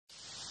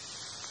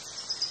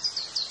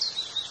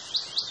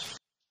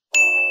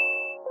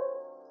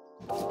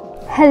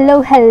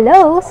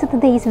Hello! So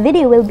today's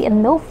video will be a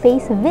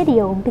no-face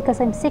video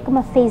because I'm sick of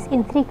my face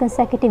in 3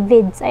 consecutive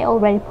vids I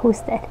already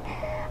posted.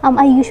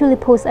 I usually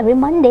post every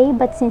Monday,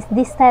 but since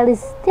this style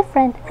is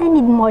different, I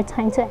need more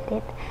time to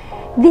edit.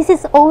 This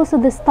is also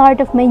the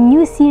start of my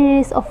new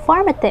series of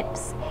pharma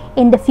tips.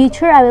 In the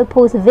future, I will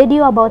post a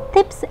video about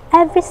tips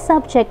every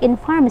subject in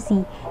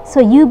pharmacy, so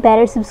you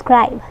better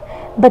subscribe.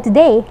 But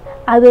today,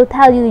 I will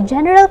tell you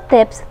general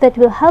tips that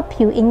will help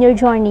you in your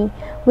journey.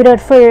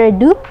 Without further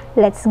ado,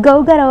 let's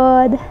go,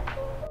 Garod!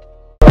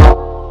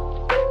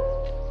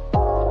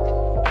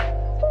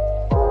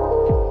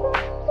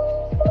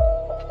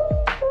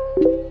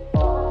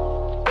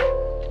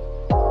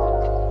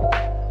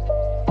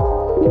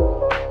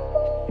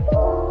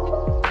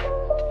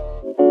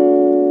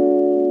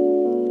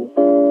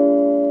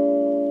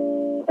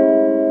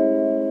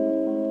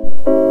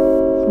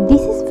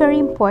 This is very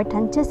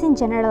important just in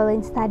general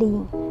in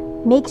studying.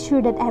 Make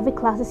sure that every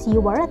classes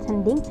you are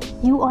attending,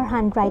 you are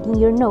handwriting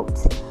your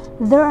notes.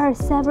 There are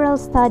several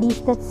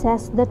studies that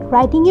says that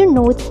writing your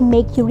notes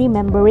make you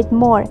remember it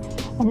more,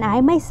 and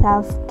I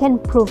myself can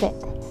prove it.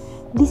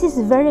 This is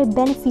very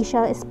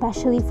beneficial,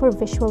 especially for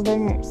visual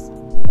learners.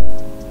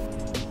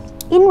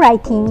 In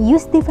writing,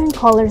 use different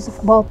colors of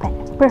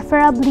ballpen,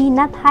 preferably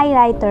not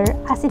highlighter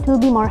as it will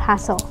be more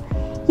hassle.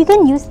 You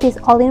can use this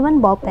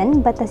all-in-one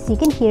ballpen, but as you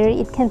can hear,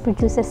 it can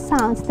produce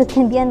sounds that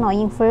can be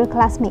annoying for your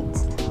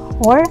classmates.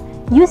 Or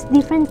use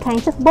different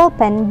kinds of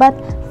ballpen, but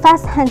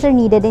fast hands are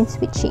needed in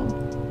switching.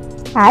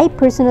 I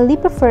personally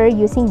prefer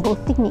using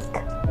both technique.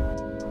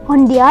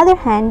 On the other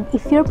hand,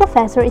 if your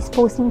professor is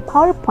posting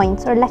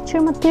PowerPoints or lecture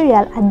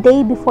material a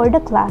day before the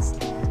class,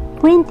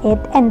 print it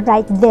and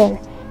write there.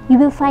 You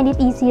will find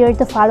it easier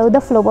to follow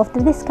the flow of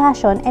the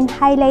discussion and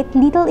highlight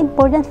little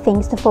important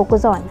things to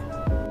focus on.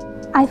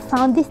 I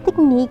found this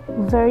technique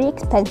very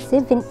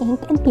expensive in ink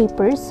and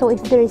paper, so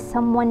if there is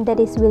someone that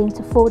is willing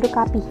to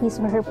photocopy his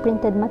or her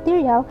printed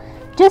material,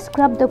 just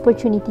grab the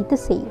opportunity to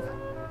save.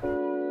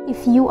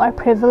 If you are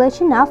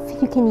privileged enough,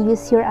 you can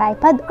use your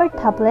iPad or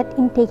tablet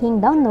in taking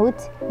down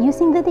notes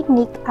using the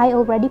technique I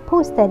already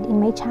posted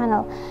in my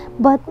channel.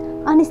 But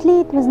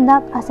honestly, it was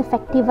not as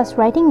effective as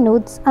writing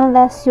notes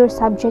unless your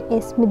subject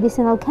is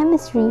medicinal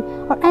chemistry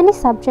or any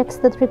subjects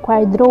that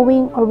require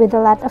drawing or with a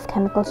lot of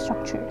chemical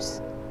structures.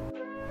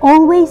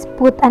 Always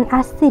put an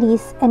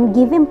asterisk and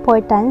give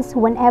importance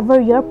whenever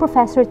your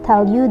professor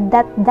tells you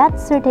that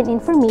certain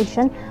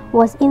information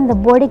was in the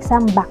board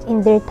exam back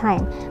in their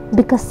time,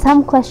 because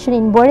some question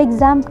in board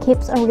exam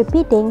keeps on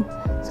repeating,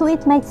 so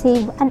it might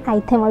save an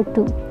item or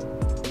two.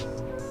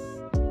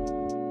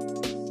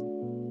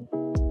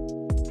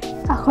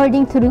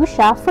 According to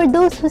Roshae, for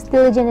those who's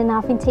diligent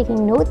enough in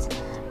taking notes,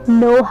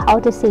 know how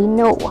to say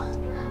no.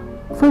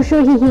 For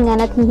sure,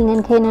 hihingan at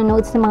hihingan kayo ng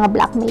notes ng mga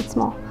blackmates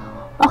mo.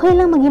 Okay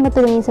lang maging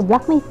matulungin sa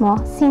blackmate mo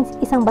since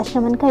isang batch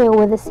naman kayo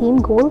with the same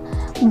goal,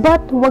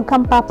 but huwag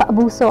kang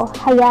papaabuso.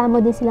 Hayaan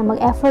mo din sila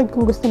mag-effort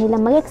kung gusto nila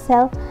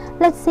mag-excel.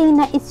 Let's say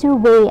na it's your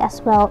way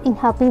as well in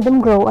helping them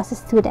grow as a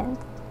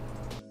student.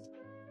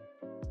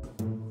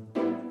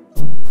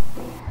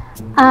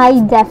 I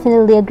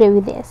definitely agree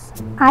with this.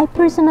 I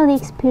personally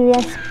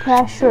experience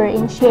pressure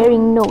in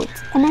sharing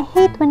notes, and I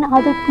hate when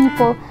other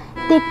people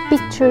take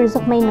pictures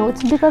of my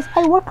notes because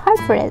I work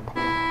hard for it.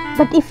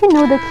 But if you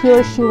know that he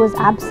or she was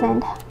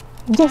absent,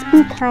 just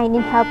be kind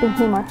in helping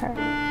him or her.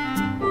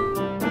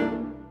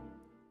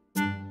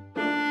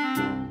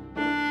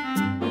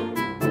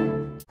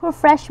 For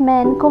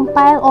freshmen,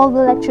 compile all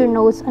the lecture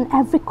notes on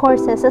every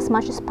courses as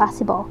much as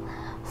possible.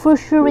 For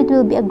sure, it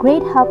will be a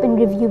great help in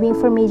reviewing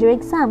for major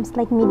exams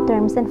like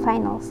midterms and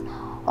finals.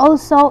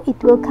 Also,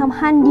 it will come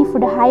handy for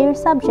the higher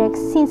subjects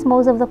since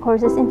most of the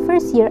courses in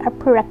first year are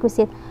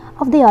prerequisite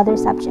of the other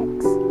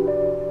subjects.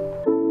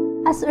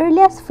 As early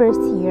as first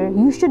year,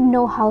 you should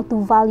know how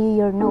to value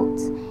your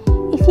notes.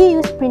 If you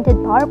use printed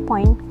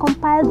PowerPoint,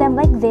 compile them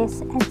like this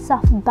and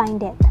soft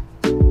bind it.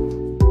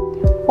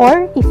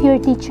 Or if your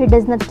teacher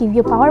does not give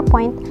you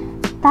PowerPoint,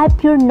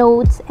 type your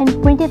notes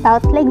and print it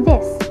out like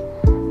this.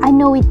 I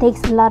know it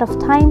takes a lot of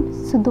time,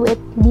 so do it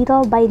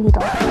little by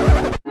little.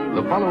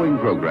 The following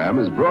program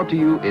is brought to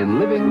you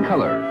in living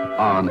color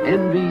on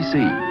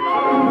NBC.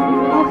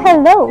 Oh,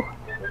 hello!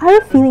 Are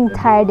you feeling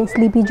tired and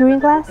sleepy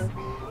during class?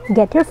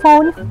 Get your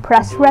phone,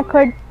 press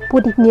record,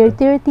 put it near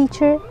to your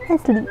teacher, and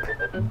sleep.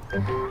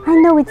 I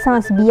know it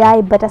sounds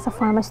BI, but as a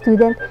pharma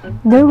student,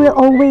 there will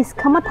always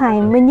come a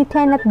time when you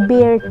cannot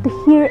bear to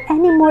hear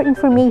any more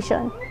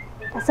information.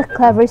 As a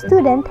clever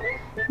student,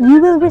 you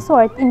will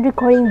resort in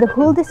recording the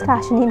whole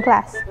discussion in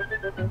class.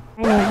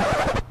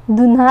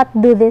 Do not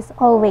do this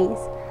always.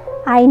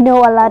 I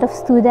know a lot of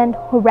students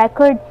who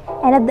record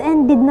and at the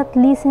end did not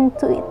listen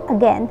to it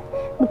again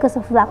because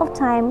of lack of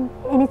time,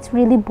 and it's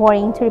really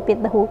boring to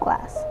repeat the whole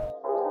class.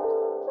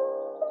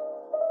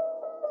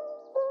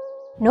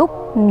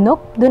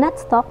 Nope, do not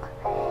stop.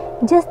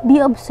 Just be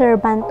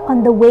observant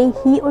on the way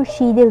he or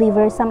she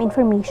delivers some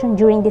information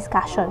during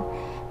discussion,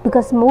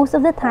 because most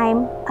of the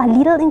time, a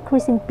little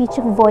increase in pitch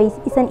of voice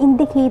is an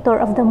indicator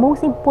of the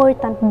most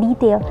important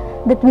detail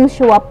that will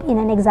show up in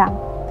an exam.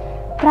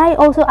 Try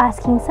also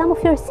asking some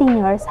of your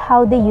seniors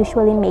how they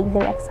usually make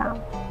their exam.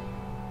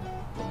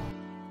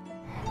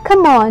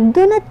 Come on,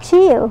 do not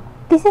chill.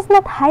 This is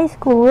not high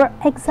school where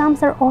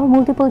exams are all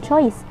multiple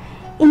choice.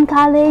 In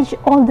college,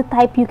 all the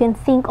type you can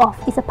think of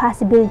is a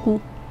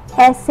possibility.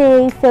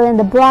 Essay, fill in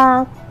the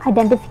blank,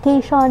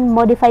 identification,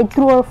 modified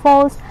true or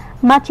false,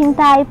 matching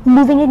type,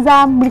 moving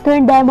exam,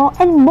 return demo,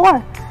 and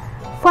more.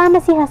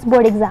 Pharmacy has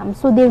board exams,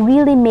 so they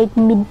really make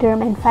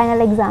midterm and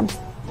final exams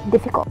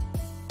difficult.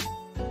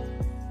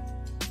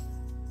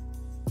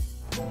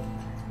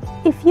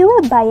 If you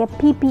will buy a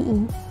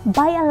PPE,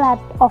 buy a lot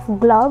of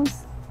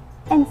gloves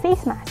and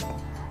face mask,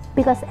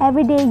 because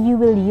every day you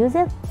will use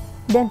it,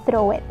 then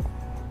throw it.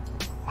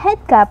 Head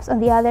caps, on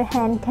the other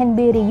hand, can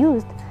be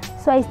reused,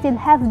 so I still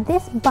have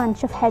this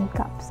bunch of head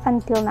caps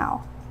until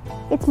now.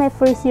 It's my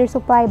first year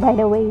supply, by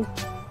the way.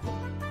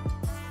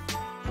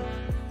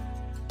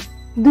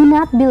 Do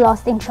not be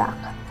lost in track.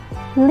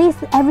 List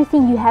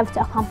everything you have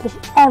to accomplish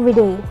every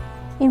day.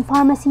 In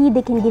pharmacy,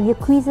 they can give you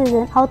quizzes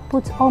and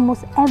outputs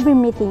almost every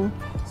meeting,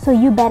 so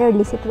you better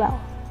list it well.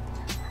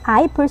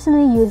 I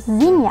personally use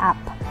Zinnia app,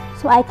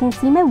 so I can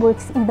see my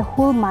works in the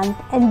whole month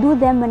and do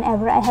them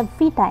whenever I have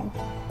free time.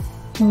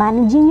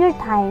 Managing your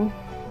time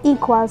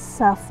equals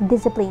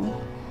self-discipline.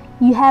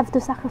 You have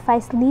to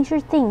sacrifice leisure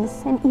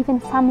things and even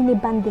family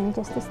bonding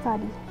just to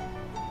study.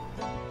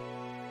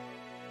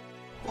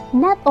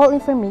 Not all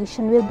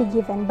information will be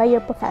given by your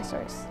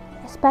professors,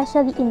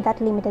 especially in that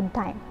limited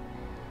time.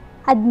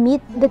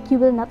 Admit that you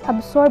will not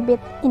absorb it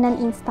in an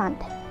instant.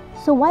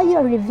 So while you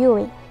are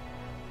reviewing,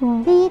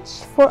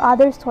 reach for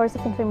other sources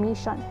of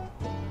information.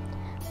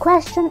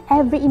 Question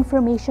every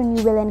information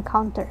you will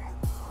encounter.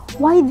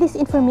 Why this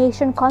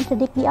information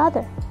contradicts the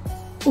other?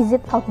 Is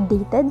it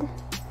outdated?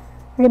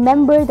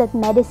 Remember that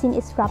medicine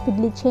is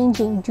rapidly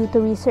changing due to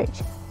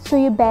research, so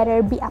you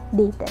better be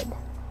updated.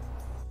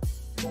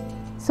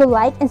 So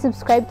like and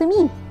subscribe to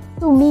me,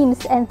 to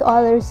memes and to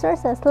other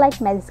sources like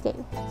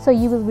Medscape, so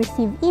you will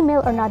receive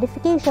email or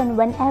notification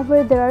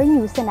whenever there are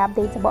news and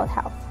updates about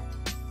health.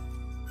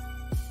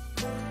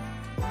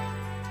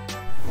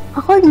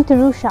 According to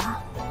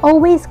Roshae,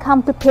 always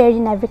come prepared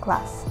in every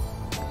class.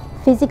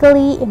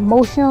 Physically,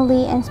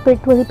 emotionally, and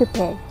spiritually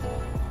prepared.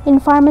 In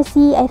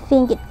pharmacy, I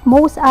think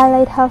most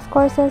allied health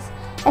courses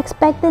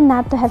expected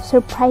not to have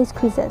surprise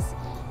quizzes.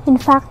 In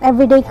fact,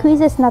 everyday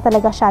quizzes na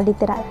talaga siya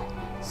literal.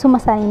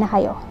 Sumasanay na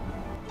kayo.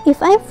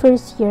 If I'm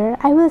first year,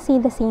 I will say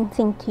the same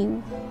thing to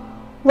you.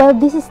 While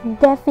this is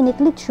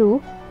definitely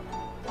true,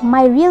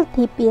 my real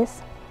tip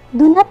is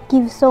do not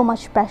give so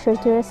much pressure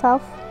to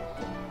yourself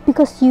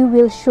because you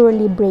will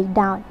surely break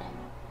down.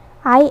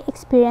 I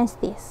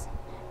experienced this,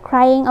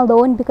 crying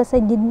alone because I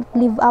didn't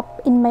live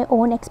up in my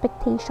own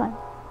expectation.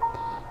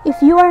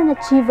 If you are an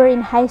achiever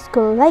in high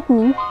school like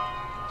me,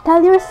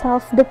 tell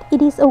yourself that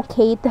it is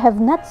okay to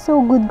have not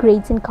so good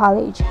grades in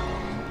college.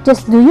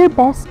 Just do your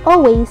best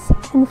always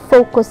and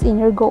focus in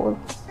your goal.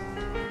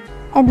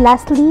 And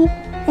lastly,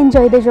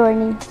 enjoy the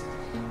journey.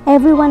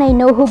 Everyone I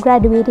know who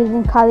graduated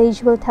in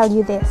college will tell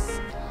you this.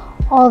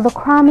 All the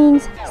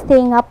crammings,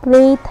 staying up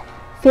late,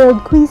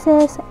 failed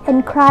quizzes,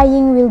 and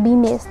crying will be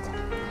missed.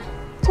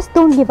 Just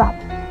don't give up.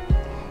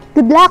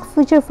 Good luck,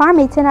 future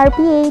farmates and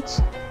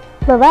RPH.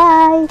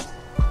 Bye-bye!